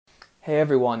Hey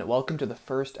everyone, welcome to the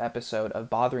first episode of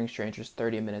Bothering Strangers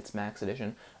 30 Minutes Max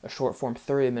Edition, a short form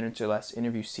 30 minutes or less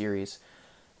interview series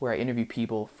where I interview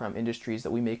people from industries that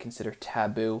we may consider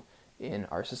taboo in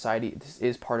our society. This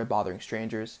is part of Bothering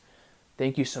Strangers.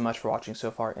 Thank you so much for watching so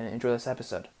far and enjoy this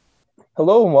episode.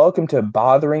 Hello and welcome to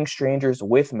Bothering Strangers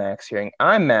with Max Hearing.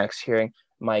 I'm Max Hearing.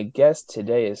 My guest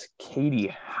today is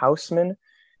Katie Hausman.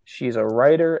 She's a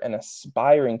writer and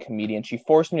aspiring comedian. She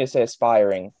forced me to say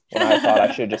aspiring when I thought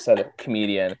I should have just said a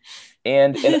comedian.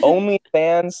 And an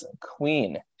OnlyFans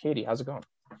queen. Katie, how's it going?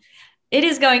 It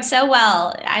is going so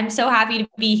well. I'm so happy to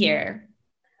be here.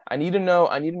 I need to know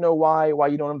why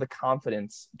you don't have the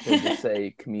confidence to just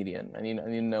say comedian. I need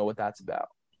to know what that's about.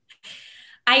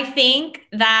 I think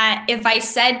that if I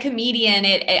said comedian,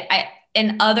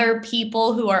 and other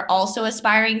people who are also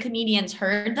aspiring comedians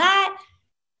heard that,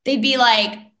 they'd be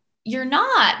like, "You're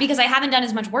not," because I haven't done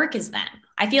as much work as them.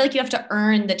 I feel like you have to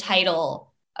earn the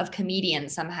title of comedian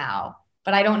somehow,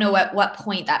 but I don't know at what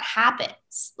point that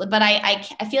happens. But I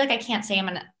feel like I can't say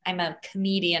I'm a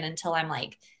comedian until I'm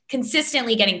like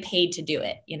consistently getting paid to do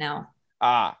it, you know?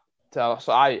 So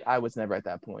I was never at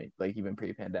that point, like even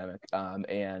pre-pandemic.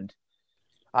 And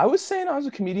I was saying I was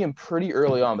a comedian pretty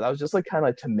early on, but that was just like kind of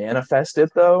like to manifest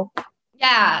it though.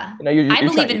 Yeah. You know, I you're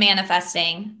believe trying. in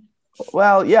manifesting.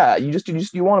 Well, yeah,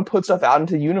 you want to put stuff out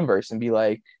into the universe and be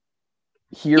like,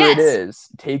 here it Yes. is,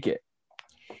 take it.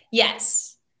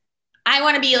 Yes. I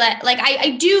want to be like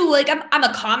I do like I'm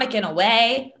a comic in a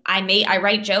way. I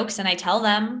write jokes and I tell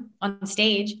them on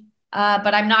stage.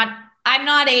 But I'm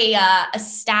not a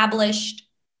established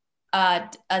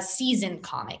a seasoned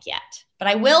comic yet. But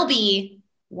I will be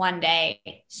one day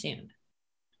soon.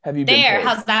 Have you been There, paid?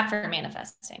 how's that for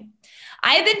manifesting?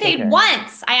 I have been paid Okay.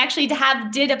 once. I actually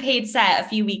did a paid set a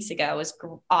few weeks ago. It was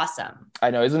awesome.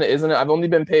 I know, isn't it? I've only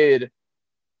been paid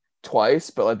twice,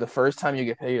 but like the first time you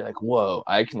get paid, you're like, whoa,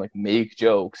 I can like make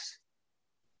jokes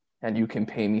and you can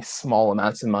pay me small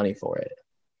amounts of money for it.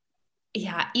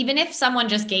 Yeah, even if someone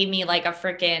just gave me like a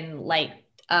freaking like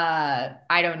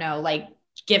I don't know, like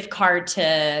gift card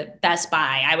to Best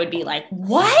Buy, I would be like,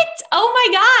 "What? Oh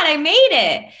my God, I made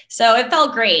it." So it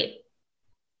felt great.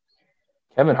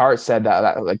 Kevin Hart said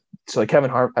that like so like Kevin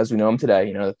Hart, as we know him today,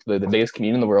 you know, the biggest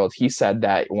comedian in the world, he said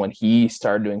that when he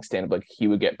started doing stand-up, like he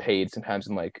would get paid sometimes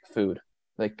in like food.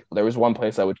 Like there was one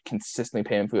place I would consistently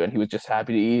pay him food and he was just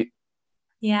happy to eat.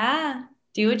 Yeah.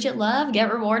 Do what you love,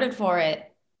 get rewarded for it.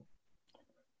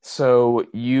 So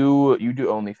you do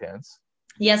OnlyFans.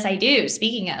 Yes, I do.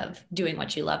 Speaking of doing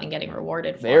what you love and getting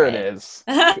rewarded for There it it. is.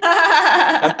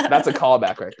 That's a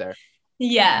callback right there.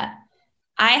 Yeah.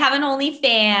 I have an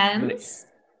OnlyFans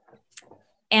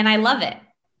and I love it.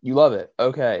 You love it.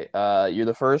 Okay. You're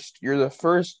the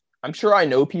first. I'm sure I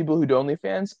know people who do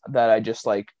OnlyFans that I just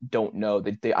like don't know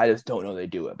that I just don't know they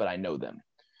do it, but I know them.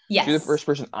 So you're the Yes. first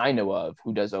person I know of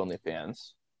who does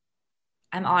OnlyFans.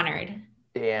 I'm honored.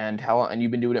 And how long? And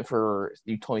you've been doing it for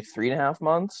you told me 3.5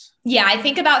 months. Yeah, I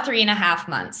think about 3.5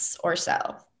 months or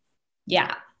so.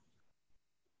 Yeah.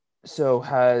 So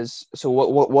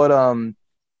what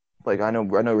like I know we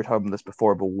were talking about this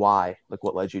before, but why? Like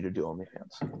what led you to do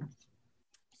OnlyFans?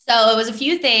 So it was a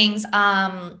few things.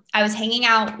 I was hanging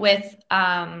out with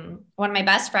one of my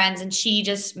best friends, and she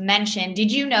just mentioned,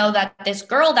 "Did you know that this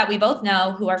girl that we both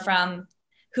know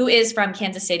who is from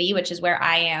Kansas City, which is where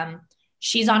I am,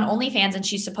 she's on OnlyFans and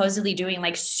she's supposedly doing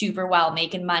like super well,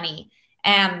 making money."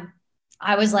 And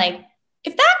I was like,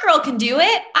 if that girl can do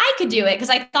it, I could do it. Cause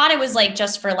I thought it was like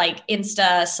just for like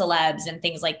Insta celebs and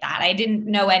things like that. I didn't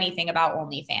know anything about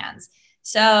OnlyFans.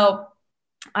 So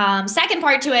second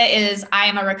part to it is I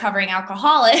am a recovering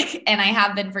alcoholic and I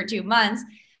have been for 2 months.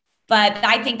 But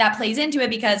I think that plays into it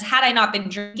because had I not been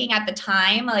drinking at the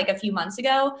time, like a few months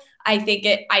ago, I think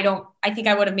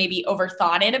I would have maybe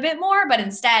overthought it a bit more. But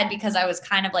instead, because I was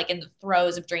kind of like in the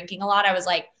throes of drinking a lot, I was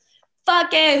like,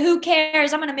 fuck it, who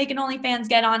cares? I'm going to make an OnlyFans,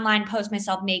 get online, post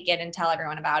myself naked and tell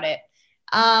everyone about it.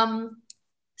 Um,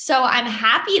 so I'm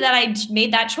happy that I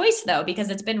made that choice though, because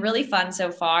it's been really fun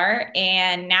so far.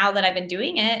 And now that I've been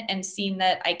doing it and seen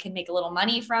that I can make a little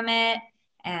money from it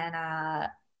and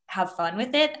have fun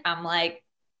with it, I'm like,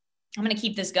 I'm going to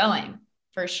keep this going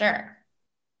for sure.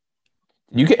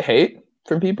 Did you get hate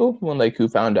from people when like who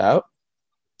found out?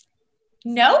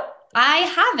 Nope, I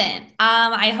haven't.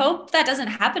 I hope that doesn't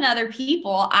happen to other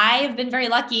people. I have been very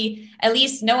lucky. At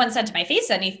least no one said to my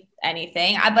face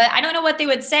anything. But I don't know what they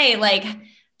would say. Like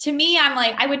to me, I'm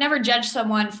like I would never judge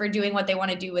someone for doing what they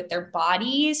want to do with their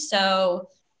body. So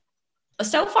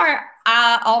far,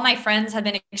 all my friends have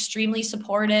been extremely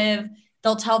supportive.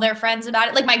 They'll tell their friends about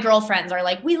it. Like my girlfriends are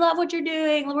like, "We love what you're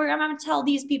doing. I'm going to tell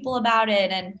these people about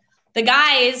it." And the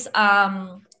guys,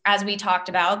 as we talked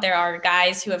about, there are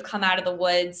guys who have come out of the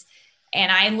woods,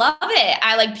 and I love it.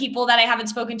 I like people that I haven't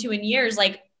spoken to in years.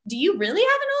 Like, do you really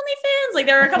have an OnlyFans? Like,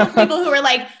 there are a couple of people who are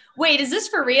like, wait, is this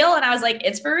for real? And I was like,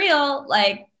 it's for real.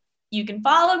 Like, you can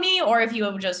follow me, or if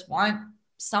you just want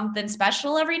something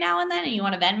special every now and then and you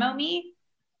want to Venmo me,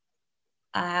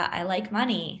 I like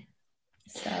money.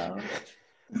 So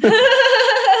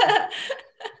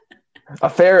a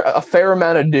fair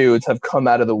amount of dudes have come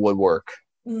out of the woodwork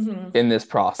in this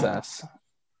process.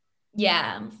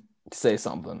 Yeah. Say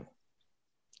something.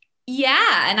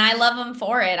 Yeah, and I love them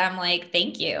for it. I'm like,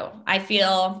 thank you. I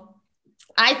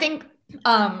think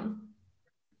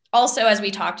also, as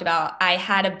we talked about, I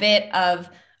had a bit of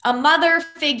a mother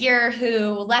figure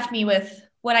who left me with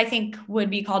what I think would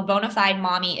be called bona fide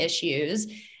mommy issues.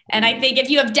 And I think if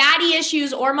you have daddy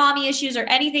issues or mommy issues or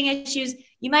anything issues,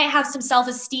 you might have some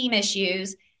self-esteem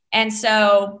issues. And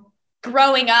so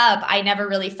growing up, I never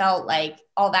really felt like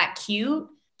all that cute.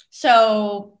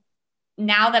 So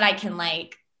now that I can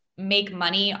like make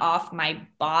money off my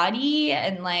body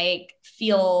and like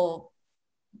feel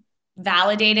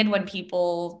validated when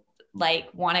people like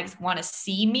want to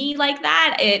see me like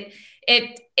that,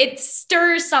 it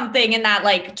stirs something in that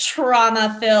like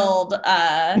trauma filled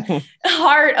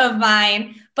heart of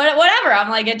mine. But whatever, I'm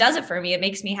like, it does it for me. It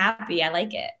makes me happy. I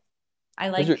like it.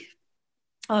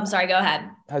 Oh, I'm sorry, go ahead.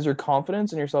 Has your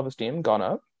confidence and your self-esteem gone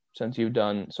up since you've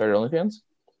started OnlyFans?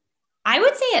 I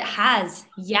would say it has.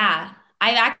 Yeah.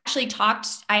 I've actually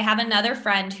I have another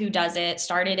friend who does it,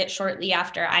 started it shortly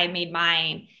after I made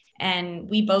mine. And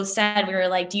we both said, we were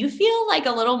like, do you feel like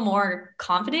a little more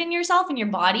confident in yourself and your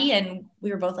body? And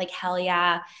we were both like, hell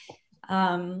yeah.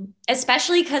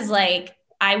 Especially because like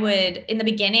in the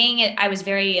beginning, I was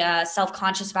very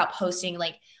self-conscious about posting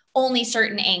like only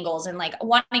certain angles and like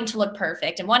wanting to look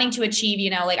perfect and wanting to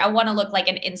achieve, like I want to look like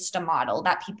an Insta model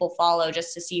that people follow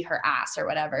just to see her ass or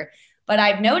whatever. But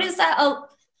I've noticed that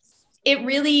it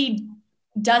really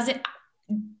doesn't.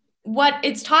 What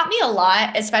it's taught me a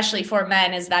lot, especially for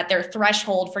men, is that their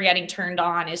threshold for getting turned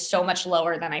on is so much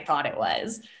lower than I thought it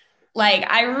was. Like,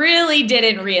 I really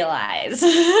didn't realize.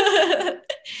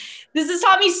 This has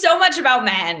taught me so much about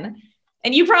men.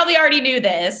 And you probably already knew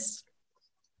this.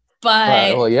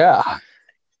 But well, yeah.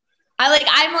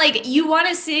 I'm like, you want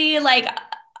to see, like,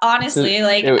 honestly,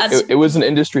 it was an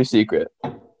industry secret.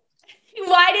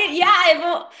 I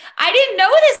didn't know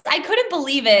this. I couldn't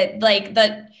believe it.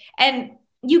 And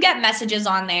you get messages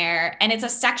on there and it's a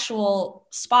sexual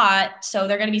spot. So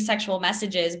they're going to be sexual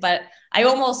messages, but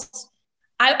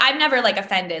I'm never like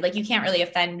offended. Like, you can't really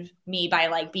offend me by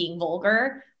like being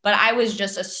vulgar, but I was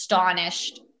just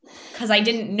astonished because I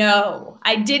didn't know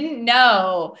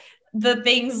the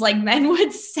things like men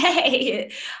would say.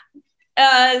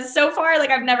 So far, like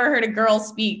I've never heard a girl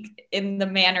speak in the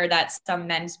manner that some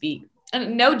men speak.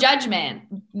 No judgment.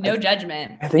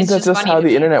 I think that's just how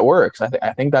the internet works.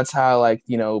 I think that's how like,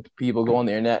 people go on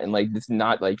the internet and like, it's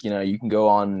not like, you can go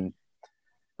on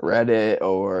Reddit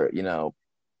or,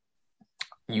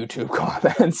 YouTube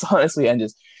comments, honestly, and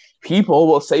just people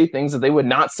will say things that they would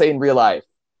not say in real life.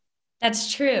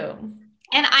 That's true.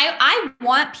 And I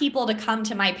want people to come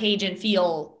to my page and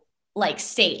feel like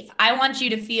safe. I want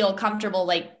you to feel comfortable,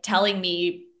 like telling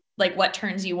me like what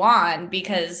turns you on,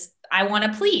 because I want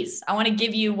to please. I want to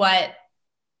give you what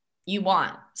you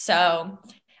want. So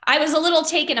I was a little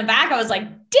taken aback. I was like,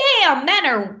 damn, men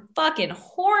are fucking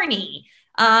horny.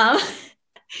 But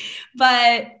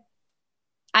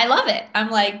I love it. I'm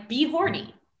like, be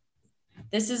horny.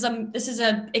 This is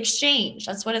a exchange.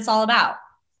 That's what it's all about.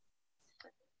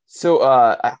 So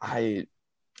I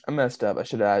messed up. I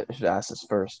should ask this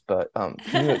first, but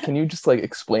can you just like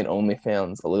explain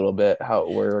OnlyFans a little bit, how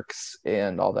it works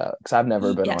and all that? Because I've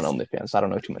never been on OnlyFans, so I don't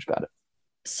know too much about it.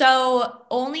 So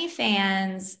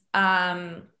OnlyFans,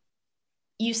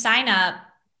 you sign up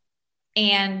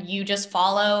and you just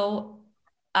follow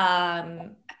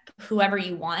whoever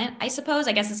you want, I suppose.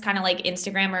 I guess it's kind of like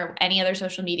Instagram or any other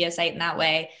social media site in that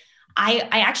way. I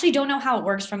actually don't know how it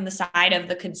works from the side of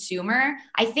the consumer.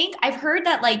 I think I've heard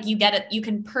that like you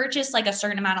can purchase like a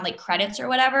certain amount of like credits or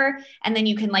whatever. And then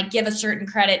you can like give a certain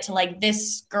credit to like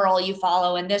this girl you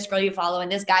follow and this girl you follow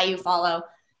and this guy you follow.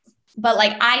 But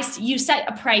like you set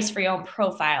a price for your own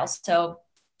profile. So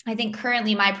I think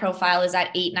currently my profile is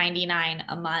at $8.99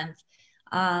 a month.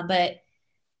 But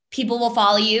people will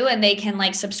follow you and they can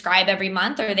like subscribe every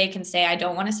month, or they can say, I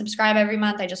don't want to subscribe every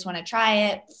month. I just want to try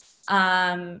it.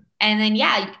 And then,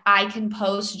 yeah, I can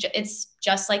post, it's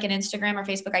just like an Instagram or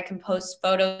Facebook. I can post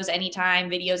photos anytime,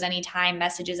 videos anytime,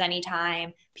 messages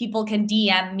anytime. People can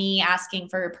DM me asking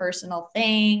for personal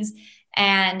things.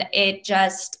 And it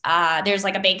just, there's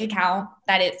like a bank account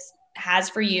that it has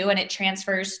for you, and it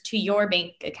transfers to your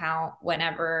bank account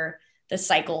whenever the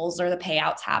cycles or the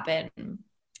payouts happen.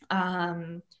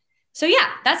 So yeah,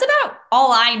 that's about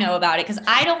all I know about it, because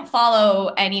I don't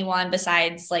follow anyone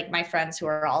besides like my friends who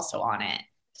are also on it.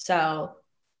 So,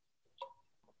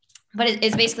 but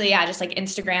it's basically, yeah, just like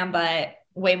Instagram, but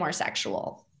way more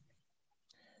sexual.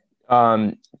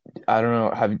 I don't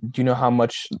know. Do you know how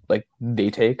much like they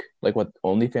take? Like what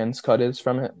OnlyFans cut is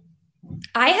from it?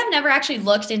 I have never actually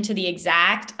looked into the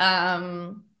exact.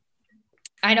 I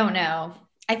don't know.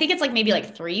 I think it's like maybe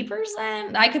like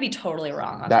 3%. I could be totally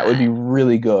wrong on that. That would be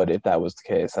really good if that was the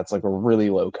case. That's like a really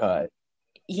low cut.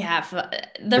 Yeah,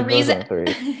 the reason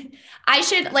I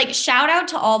should like shout out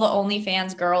to all the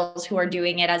OnlyFans girls who are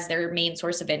doing it as their main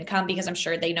source of income, because I'm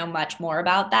sure they know much more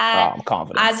about that. I'm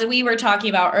confident. As we were talking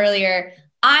about earlier,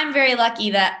 I'm very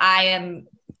lucky that I am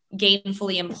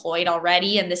gainfully employed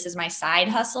already, and this is my side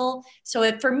hustle.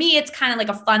 So for me, it's kind of like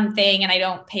a fun thing, and I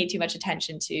don't pay too much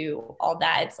attention to all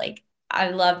that. It's like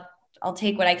I'll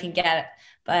take what I can get,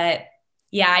 but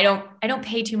yeah, I don't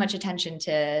pay too much attention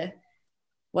to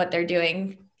what they're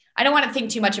doing. I don't want to think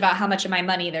too much about how much of my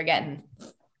money they're getting.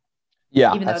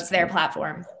 Yeah. Even though it's their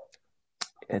platform.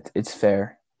 It's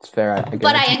fair. It's fair.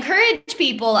 But I encourage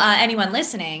people, anyone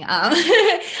listening,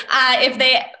 if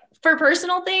they, for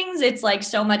personal things, it's like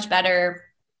so much better.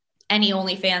 Any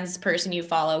OnlyFans person you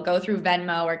follow, go through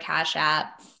Venmo or Cash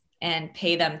App and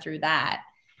pay them through that,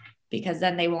 because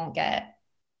then they won't get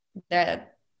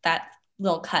that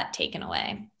little cut taken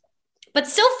away. But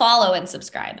still follow and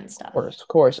subscribe and stuff. Of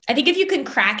course. I think if you can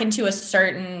crack into a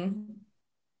certain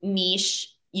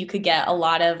niche, you could get a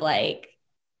lot of like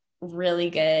really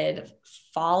good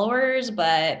followers,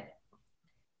 but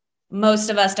most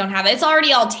of us don't have it. It's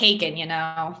already all taken, you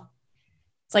know?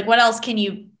 It's like, what else can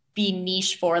you be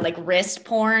niche for? Like wrist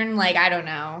porn? Like, I don't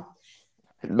know.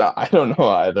 No, I don't know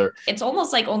either. It's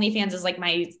almost like OnlyFans is like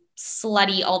my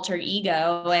slutty alter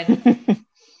ego. And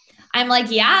I'm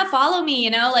like, yeah, follow me, you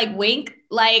know, like wink,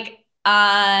 like,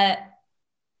 I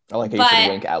like how you said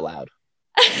wink out loud.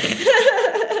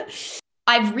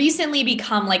 I've recently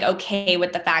become like okay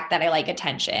with the fact that I like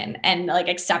attention and like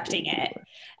accepting it.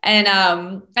 And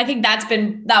I think that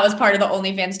was part of the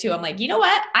OnlyFans too. I'm like, you know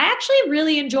what? I actually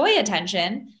really enjoy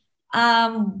attention.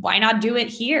 Why not do it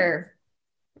here?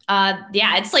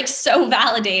 Yeah, it's like so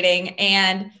validating.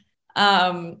 And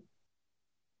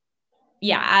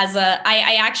yeah,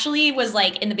 I actually was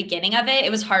like in the beginning of it,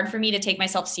 it was hard for me to take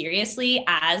myself seriously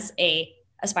as a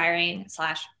aspiring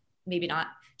 / maybe not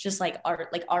just like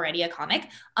already a comic.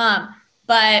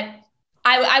 But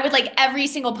I would like every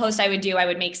single post I would do, I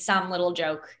would make some little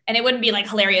joke, and it wouldn't be like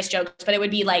hilarious jokes, but it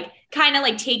would be like kind of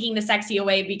like taking the sexy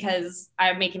away because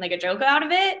I'm making like a joke out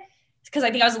of it, because I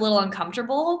think I was a little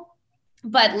uncomfortable.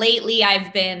 But lately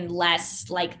I've been less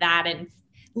like that and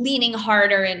leaning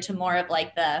harder into more of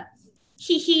like the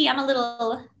I'm a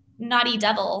little naughty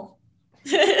devil.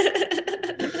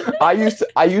 I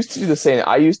used to do the same.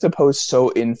 I used to post so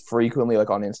infrequently, like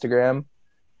on Instagram,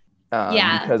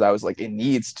 because I was like, it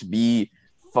needs to be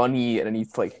funny and it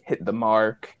needs to like hit the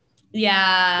mark.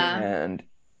 Yeah.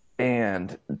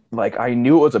 And like I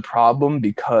knew it was a problem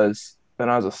because when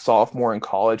I was a sophomore in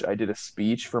college, I did a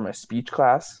speech for my speech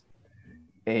class,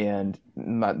 and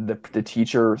the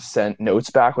teacher sent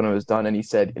notes back when I was done, and he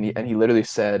said, and he literally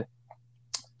said,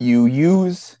 "You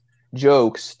use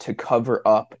jokes to cover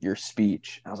up your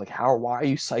speech." I was like, why are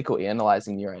you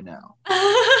psychoanalyzing me right now?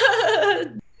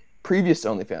 Previous to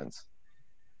OnlyFans,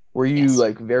 were you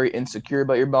like very insecure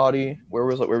about your body? Where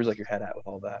was like your head at with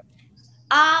all that?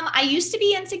 I used to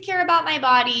be insecure about my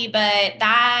body, but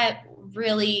that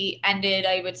really ended,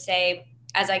 I would say,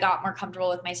 as I got more comfortable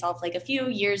with myself like a few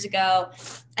years ago.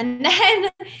 And then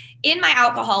in my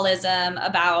alcoholism,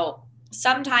 about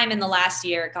sometime in the last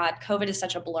year, God, COVID is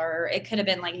such a blur. It could have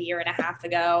been like a year and a half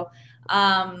ago.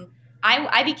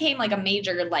 I became like a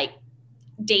major like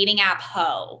dating app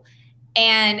hoe.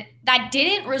 And that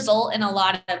didn't result in a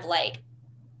lot of like,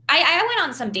 I went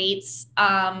on some dates.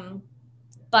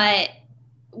 But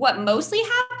what mostly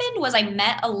happened was I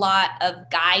met a lot of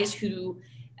guys who,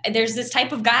 there's this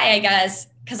type of guy, I guess,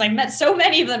 because I've met so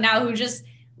many of them now, who just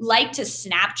like to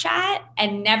Snapchat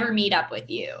and never meet up with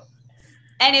you.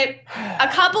 And a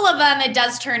couple of them, it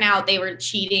does turn out they were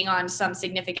cheating on some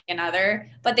significant other,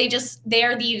 but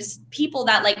they're these people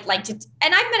that like to,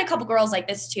 and I've met a couple girls like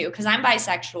this too, because I'm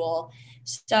bisexual.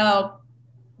 So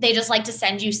they just like to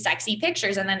send you sexy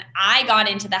pictures. And then I got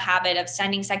into the habit of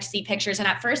sending sexy pictures. And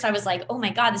at first I was like, oh my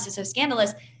God, this is so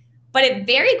scandalous. But it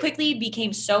very quickly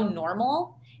became so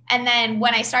normal. And then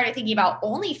when I started thinking about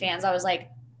OnlyFans, I was like,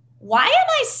 why am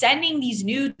I sending these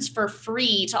nudes for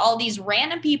free to all these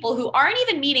random people who aren't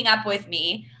even meeting up with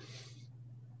me?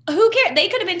 Who cares? They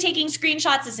could have been taking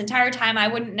screenshots this entire time. I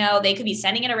wouldn't know. They could be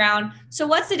sending it around. So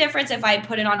what's the difference if I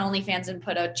put it on OnlyFans and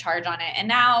put a charge on it? And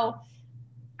now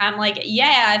I'm like,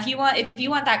 yeah, if you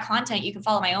want that content, you can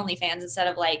follow my OnlyFans instead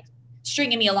of like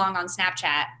stringing me along on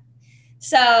Snapchat.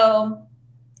 So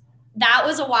that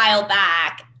was a while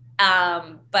back.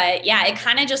 But yeah, it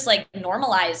kind of just like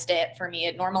normalized it for me.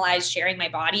 It normalized sharing my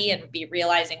body and be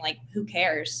realizing like, who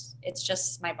cares? It's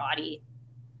just my body.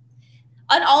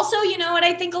 And also, you know what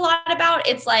I think a lot about?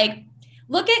 It's like,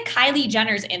 look at Kylie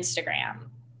Jenner's Instagram.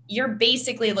 You're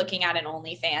basically looking at an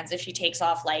OnlyFans if she takes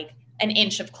off like an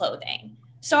inch of clothing.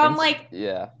 So I'm like,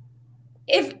 yeah.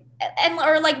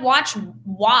 Or like watch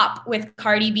WAP with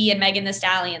Cardi B and Megan Thee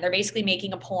Stallion. They're basically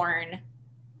making a porn.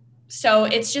 So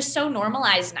it's just so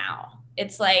normalized now.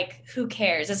 It's like, who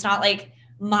cares? It's not like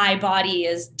my body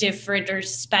is different or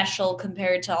special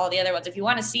compared to all the other ones. If you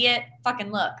want to see it,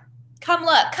 fucking look. Come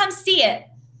look. Come see it.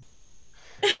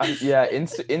 Yeah,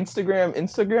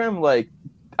 Instagram, like,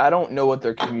 I don't know what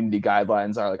their community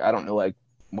guidelines are. Like, I don't know, like,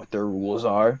 what their rules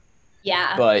are.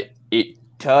 Yeah. But it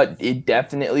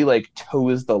definitely, like,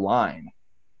 toes the line.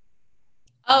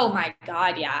 Oh, my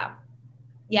God, yeah.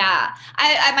 Yeah.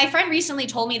 I my friend recently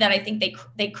told me that I think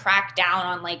they crack down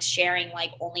on, like, sharing,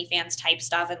 like, OnlyFans type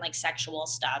stuff and, like, sexual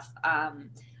stuff.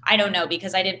 I don't know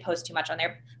because I didn't post too much on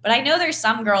there. But I know there's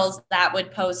some girls that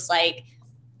would post, like,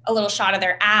 a little shot of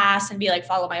their ass and be like,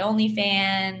 follow my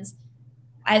OnlyFans.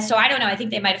 So I don't know. I think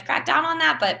they might have cracked down on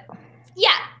that. But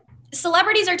yeah,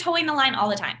 celebrities are towing the line all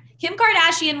the time. Kim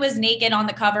Kardashian was naked on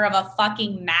the cover of a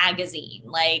fucking magazine.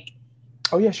 Like,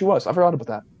 oh, yeah, she was. I forgot about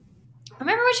that.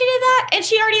 Remember when she did that? And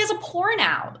she already has a porn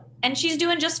out. And she's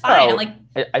doing just fine. I'm like,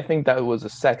 I think that was a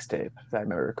sex tape, if I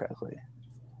remember correctly.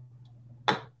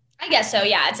 I guess so.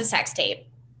 Yeah, it's a sex tape.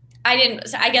 I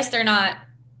guess they're not.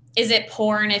 Is it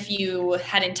porn if you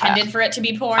had intended for it to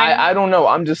be porn? I don't know.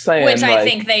 I'm just saying. Which I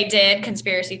think they did.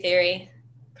 Conspiracy theory.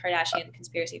 Kardashian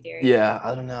conspiracy theory. Yeah,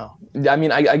 I don't know. I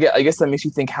mean, I guess that makes you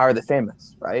think, how are they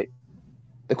famous, right?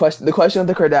 The question of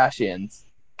the Kardashians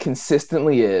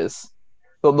consistently is,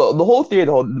 the whole theory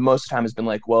most of the time has been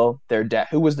like, well, their dad,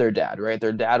 who was their dad, right?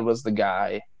 Their dad was the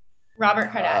guy, Robert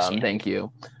Kardashian. Thank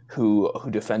you, who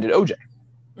defended OJ.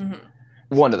 Mm-hmm.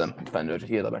 One of them defended OJ.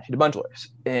 He had a bunch of lawyers,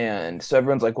 and so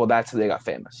everyone's like, well, that's how they got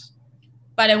famous.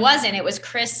 But it wasn't. It was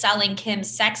Kris selling Kim's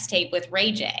sex tape with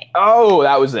Ray J. Oh,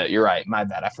 that was it. You're right. My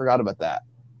bad. I forgot about that.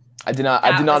 I did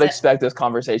not expect this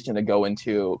conversation to go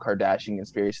into Kardashian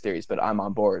conspiracy theories, but I'm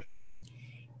on board.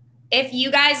 If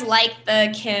you guys like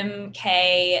the Kim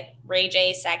K Ray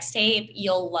J sex tape,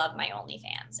 you'll love my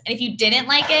OnlyFans. And if you didn't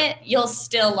like it, you'll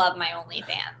still love my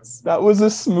OnlyFans. That was the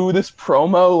smoothest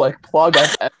promo, like, plug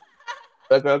I've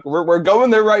ever. We're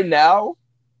going there right now,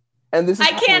 and this is.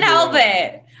 I can't help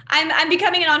it. I'm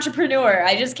becoming an entrepreneur.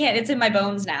 I just can't. It's in my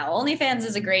bones now. OnlyFans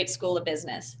is a great school of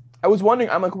business. I was wondering.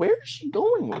 I'm like, where is she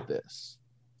going with this?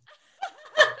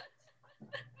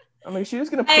 I'm like, is she just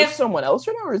gonna push someone else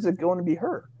right now, or is it going to be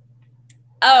her?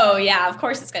 Oh yeah, of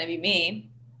course it's gonna be me.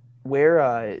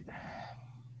 Where?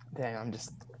 Dang, I'm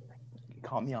just.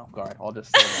 Caught me off guard. I'll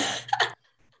just say that.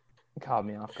 Caught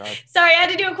me off guard. Sorry, I had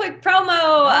to do a quick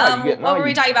promo. What were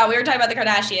we talking about? We were talking about the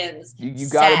Kardashians. You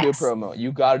gotta do a promo.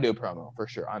 You gotta do a promo for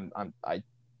sure. I'm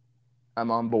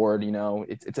on board. You know,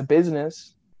 it's a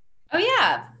business. Oh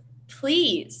yeah,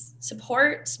 please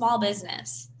support small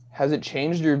business. Has it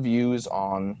changed your views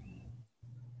on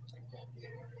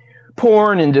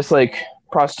porn and just like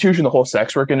prostitution, the whole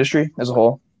sex work industry as a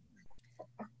whole?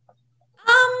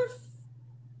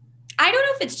 I don't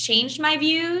know if it's changed my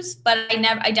views, but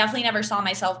I definitely never saw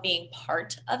myself being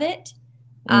part of it.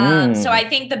 So I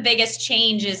think the biggest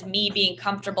change is me being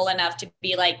comfortable enough to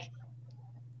be like,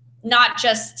 not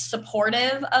just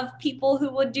supportive of people who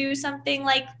would do something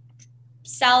like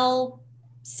sell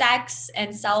sex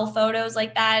and sell photos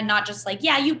like that, and not just like,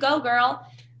 yeah, you go, girl.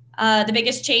 The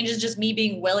biggest change is just me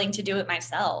being willing to do it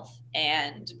myself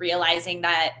and realizing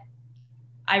that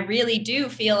I really do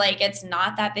feel like it's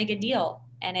not that big a deal.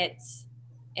 And it's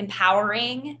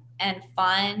empowering and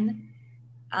fun.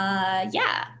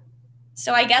 Yeah.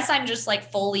 So I guess I'm just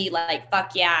like fully like,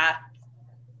 fuck yeah.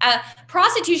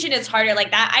 Prostitution is harder like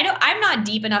that. I'm not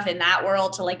deep enough in that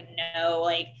world to like know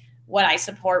like what I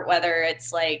support, whether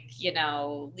it's like, you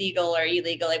know, legal or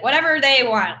illegal, like whatever they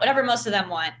want, whatever most of them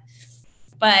want.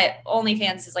 But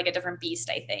OnlyFans is like a different beast,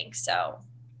 I think. So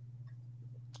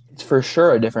it's for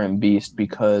sure a different beast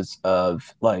because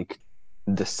of like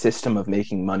the system of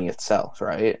making money itself,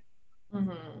 right?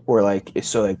 Mm-hmm. Or like,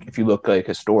 so like if you look like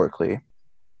historically,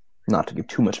 not to give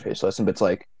too much of a history lesson, but it's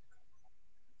like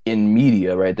in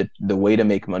media, right? The way to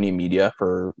make money in media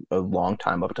for a long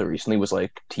time up to recently was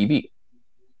like TV.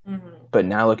 Mm-hmm. But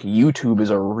now like YouTube is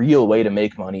a real way to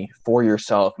make money for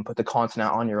yourself and put the content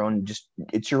out on your own. Just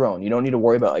it's your own. You don't need to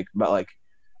worry about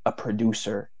a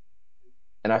producer.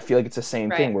 And I feel like it's the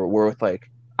same thing Right. where we're with like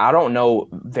I don't know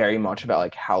very much about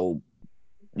like how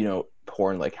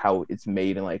porn like how it's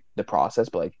made and like the process,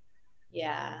 but like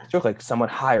Yeah. it's like someone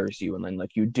hires you and then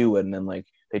like you do it and then like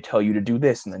they tell you to do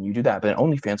this and then you do that. But in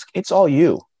OnlyFans, it's all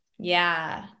you.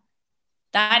 Yeah.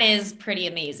 That is pretty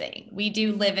amazing. We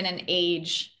do live in an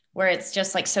age where it's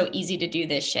just like so easy to do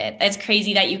this shit. It's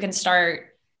crazy that you can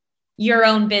start your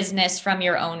own business from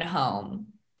your own home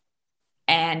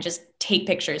and just take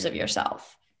pictures of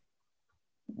yourself.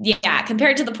 Yeah,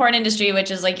 compared to the porn industry,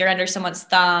 which is like you're under someone's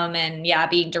thumb and yeah,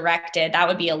 being directed, that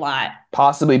would be a lot.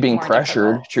 Possibly being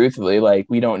pressured, difficult. truthfully. Like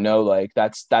we don't know. Like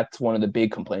that's one of the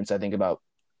big complaints I think about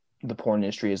the porn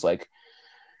industry is like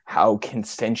how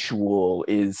consensual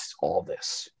is all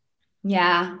this.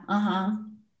 Yeah. Uh-huh.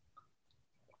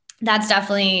 That's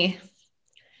definitely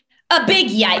a big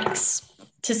yikes,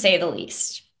 to say the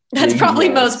least. That's probably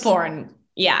most porn.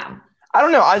 Yeah. I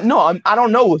don't know. I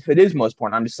don't know if it is most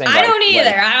porn. I'm just saying. I don't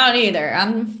either.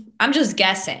 I'm just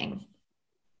guessing.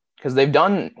 Because they've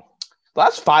done the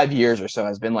last 5 years or so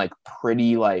has been like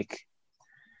pretty like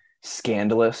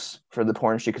scandalous for the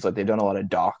porn industry because like they've done a lot of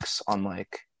docs on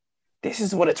like this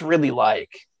is what it's really like.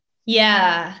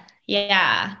 Yeah.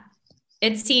 Yeah.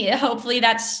 Hopefully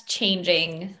that's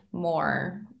changing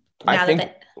more. I think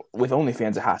with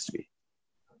OnlyFans it has to be.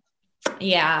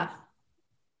 Yeah.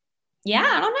 Yeah,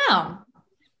 I don't know.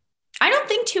 I don't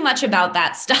think too much about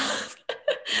that stuff.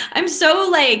 I'm so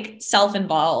like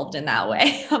self-involved in that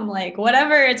way. I'm like,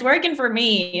 whatever, it's working for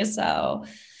me. So,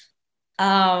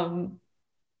 but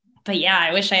yeah,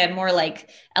 I wish I had more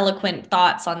like eloquent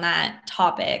thoughts on that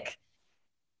topic.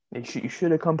 You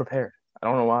should have come prepared. I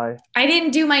don't know why. I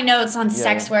didn't do my notes on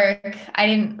sex work. I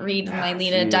didn't read my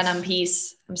Lena Dunham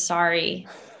piece. I'm sorry.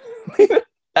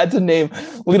 That's a name.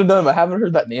 Lena Dunham. I haven't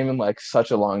heard that name in like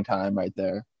such a long time right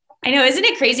there. I know. Isn't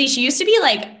it crazy? She used to be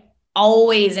like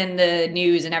always in the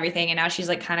news and everything. And now she's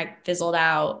like kind of fizzled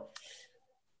out.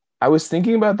 I was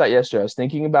thinking about that yesterday. I was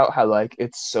thinking about how like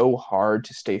it's so hard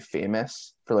to stay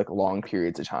famous for like long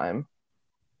periods of time.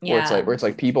 Yeah. Where it's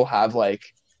like people have like,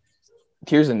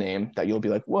 here's a name that you'll be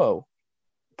like, whoa,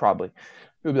 probably.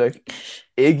 You'll be like,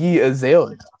 Iggy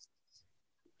Azalea.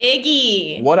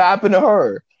 Iggy. What happened to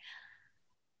her?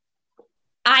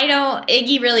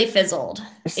 Iggy really fizzled.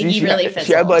 She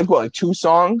had like what, like 2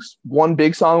 songs, one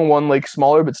big song, one like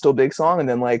smaller but still big song, and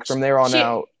then like from there on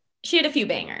out, she had a few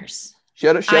bangers. She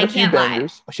had a few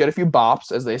bangers. She had a few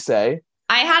bops, as they say.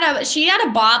 She had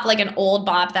a bop, like an old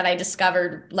bop that I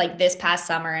discovered like this past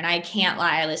summer, and I can't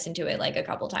lie, I listened to it like a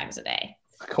couple times a day.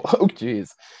 Oh,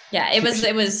 geez. Yeah, it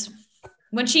was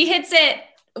when she hits it,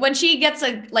 when she gets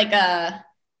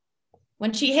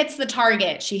when she hits the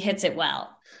target, she hits it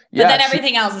well. But then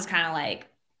everything else is kind of like.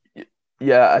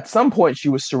 Yeah, at some point she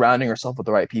was surrounding herself with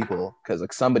the right people because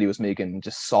like somebody was making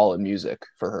just solid music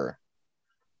for her.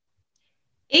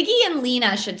 Iggy and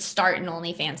Lena should start an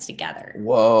OnlyFans together.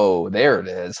 Whoa, there it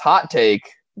is. Hot take.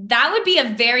 That would be a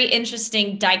very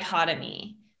interesting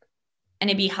dichotomy. And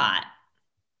it'd be hot.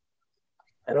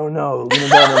 I don't know.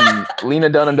 Lena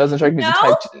Dunham doesn't strike me as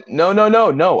the type.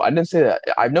 No. I didn't say that.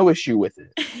 I have no issue with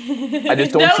it. I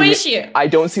just don't I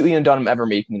don't see Lena Dunham ever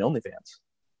making an OnlyFans.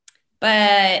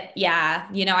 But yeah,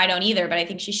 I don't either, but I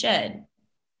think she should.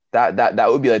 That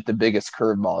would be like the biggest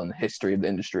curveball in the history of the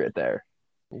industry right there.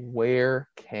 Where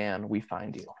can we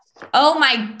find you? Oh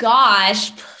my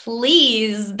gosh,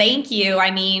 please. Thank you.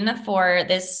 For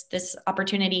this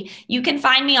opportunity. You can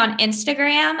find me on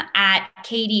Instagram at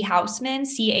Katie Hausman,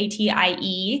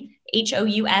 CATIE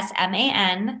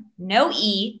HOUSMAN, no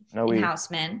E in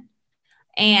Hausman.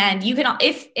 And you can,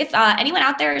 if anyone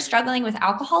out there is struggling with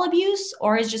alcohol abuse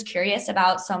or is just curious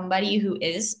about somebody who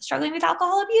is struggling with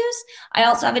alcohol abuse, I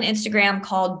also have an Instagram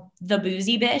called The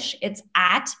Boozy Bish. It's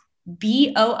at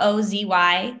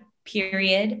BOOZY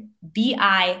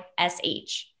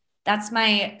BISH. That's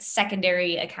my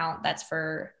secondary account. That's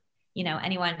for,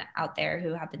 anyone out there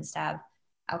who happens to have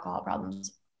alcohol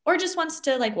problems or just wants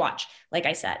to like watch, like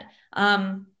I said.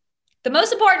 The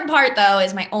most important part though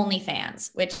is my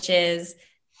OnlyFans, which is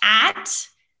at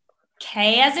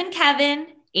K as in Kevin,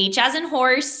 H as in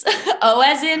horse, O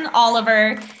as in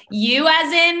Oliver, U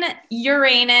as in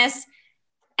Uranus,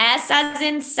 S as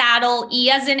in saddle,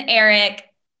 E as in Eric.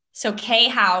 So K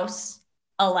House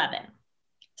 11.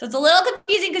 So it's a little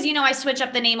confusing because, I switch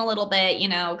up the name a little bit,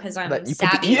 because I'm That you put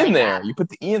savvy the E in like there. that. You put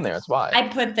the E in there. That's why. I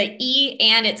put the E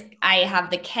and I have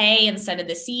the K instead of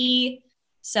the C.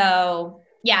 So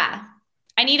yeah,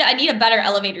 I need a better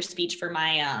elevator speech for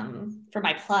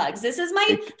my plugs. This is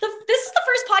the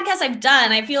first podcast I've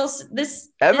done. I feel this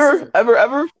ever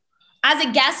as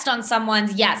a guest on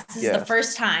someone's. Yes, this is the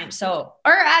first time. So,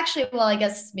 or actually, well, I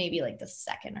guess maybe like the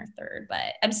second or third,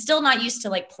 but I'm still not used to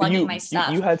like plugging my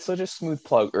stuff. You had such a smooth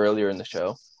plug earlier in the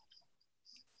show.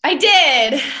 I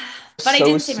did, but I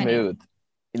didn't say my name.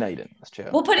 No, you didn't. That's true.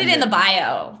 We'll put it in the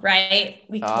bio, right?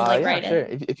 We can write sure.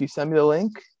 it. If you send me the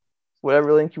link,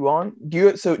 whatever link you want. Do you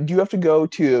have to go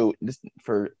to this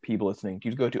for people listening? Do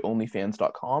you go to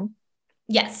onlyfans.com?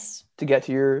 Yes. To get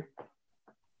to your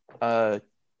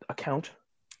account?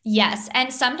 Yes.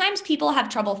 And sometimes people have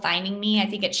trouble finding me. I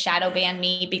think it shadow banned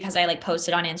me because I like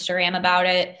posted on Instagram about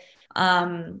it.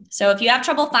 So if you have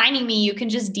trouble finding me, you can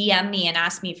just DM me and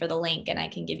ask me for the link and I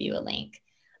can give you a link.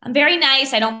 I'm very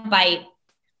nice. I don't bite.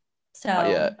 So not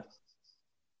yet.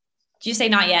 Did you say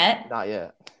not yet? Not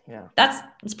yet. Yeah.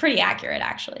 It's pretty accurate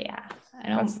actually. Yeah.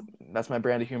 That's my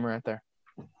brand of humor right there.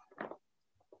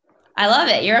 I love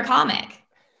it. You're a comic.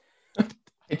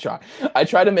 I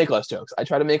try to make less jokes. I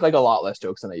try to make like a lot less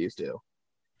jokes than I used to.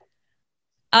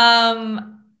 Yeah,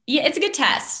 it's a good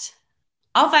test.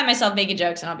 I'll find myself making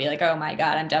jokes and I'll be like, oh my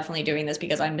God, I'm definitely doing this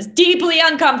because I'm just deeply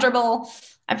uncomfortable.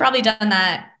 I've probably done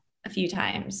that a few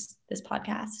times this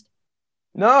podcast.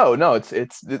 No,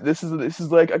 this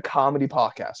is like a comedy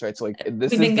podcast, right? So like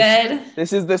this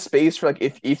is the space for like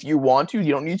if you want to,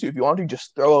 you don't need to. If you want to,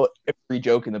 just throw out every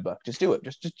joke in the book. Just do it.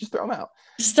 Just throw them out.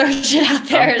 Just throw shit out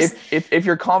there. If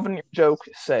you're confident in your joke,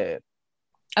 say it.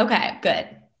 Okay, good.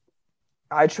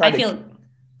 I try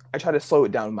to slow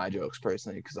it down with my jokes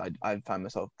personally because I find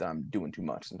myself that I'm doing too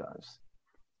much sometimes.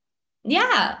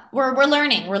 Yeah, we're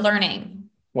learning. We're learning.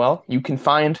 Well, you can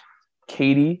find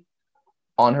Katie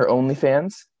on her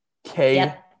OnlyFans,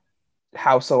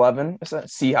 House 11. Is that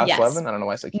C House 11? I don't know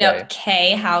why I said K. No,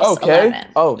 K House 11.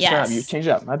 Oh, yes. Snap, you changed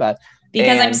it up. My bad.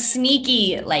 Because I'm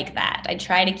sneaky like that. I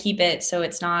try to keep it so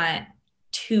it's not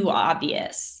too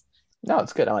obvious. No,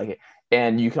 it's good. I like it.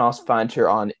 And you can also find her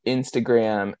on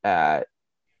Instagram at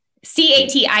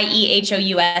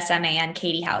CATIEHOUSMAN,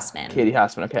 Katie Houseman. Katie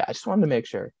Houseman. Okay, I just wanted to make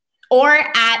sure. Or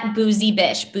at Boozy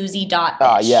Bish,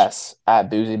 boozy.bish. Yes,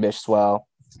 at Boozy Bish as well.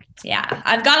 Yeah,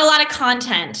 I've got a lot of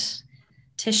content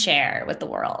to share with the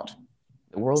world.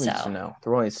 The world needs to know.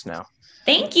 The world needs to know.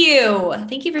 Thank you.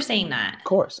 Thank you for saying that. Of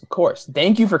course.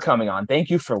 Thank you for coming on. Thank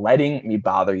you for letting me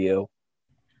bother you.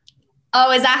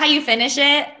 Oh, is that how you finish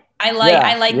it? I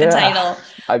like the title.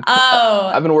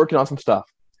 I've been working on some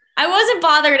stuff. I wasn't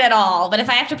bothered at all, but if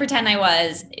I have to pretend I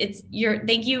was,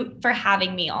 thank you for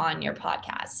having me on your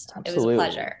podcast. Absolutely. It was a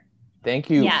pleasure. Thank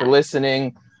you for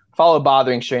listening. Follow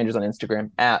Bothering Strangers on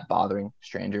Instagram at Bothering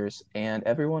Strangers, and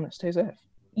everyone stay safe.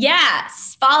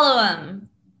 Yes, follow them.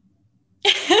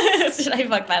 Should I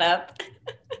fuck that up?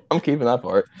 I'm keeping that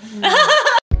part.